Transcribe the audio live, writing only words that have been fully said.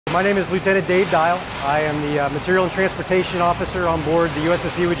My name is Lieutenant Dave Dyal. I am the Material and Transportation Officer on board the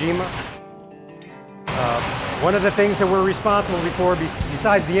USS Iwo Jima. One of the things that we're responsible for,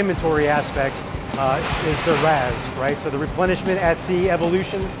 besides the inventory aspects, is the RAS, right? So the Replenishment-At-Sea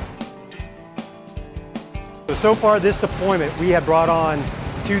evolutions. So far this deployment, we have brought on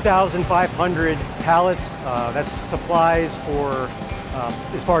 2,500 pallets. That's supplies for,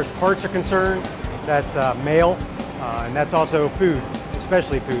 as far as parts are concerned, that's mail, and that's also food,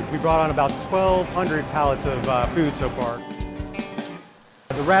 especially food. We brought on about 1,200 pallets of food so far.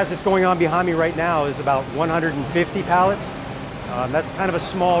 The RAS that's going on behind me right now is about 150 pallets. That's kind of a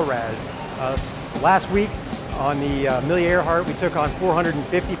small RAS. Last week on the Amelia Earhart, we took on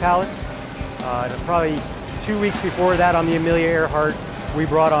 450 pallets. Probably 2 weeks before that on the Amelia Earhart, we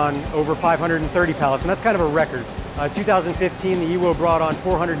brought on over 530 pallets, and that's kind of a record. 2015, the Iwo brought on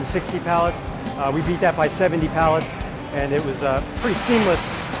 460 pallets. We beat that by 70 pallets, and it was a pretty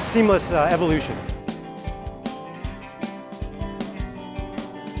seamless evolution.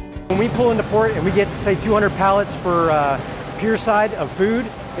 When we pull into port and we get, say, 200 pallets per pier side of food,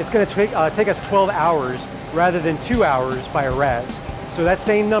 it's going to take us 12 hours rather than 2 hours by a RAS. So that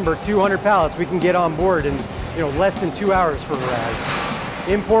same number, 200 pallets, we can get on board in less than 2 hours for a RAS.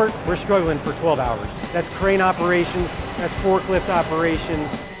 Import, we're struggling for 12 hours. That's crane operations, that's forklift operations.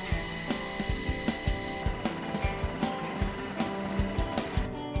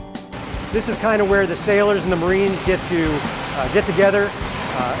 This is kind of where the sailors and the Marines get together,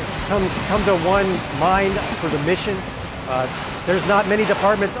 come to one mind for the mission. There's not many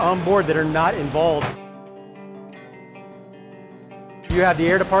departments on board that are not involved. You have the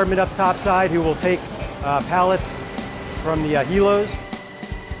air department up top side who will take pallets from the helos.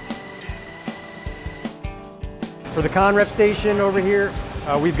 For the Conrep station over here,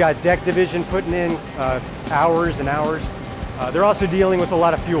 we've got deck division putting in hours and hours. They're also dealing with a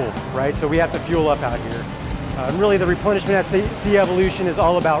lot of fuel, right? So we have to fuel up out here. And really the Replenishment-At-Sea evolution is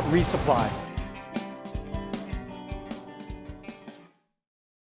all about resupply.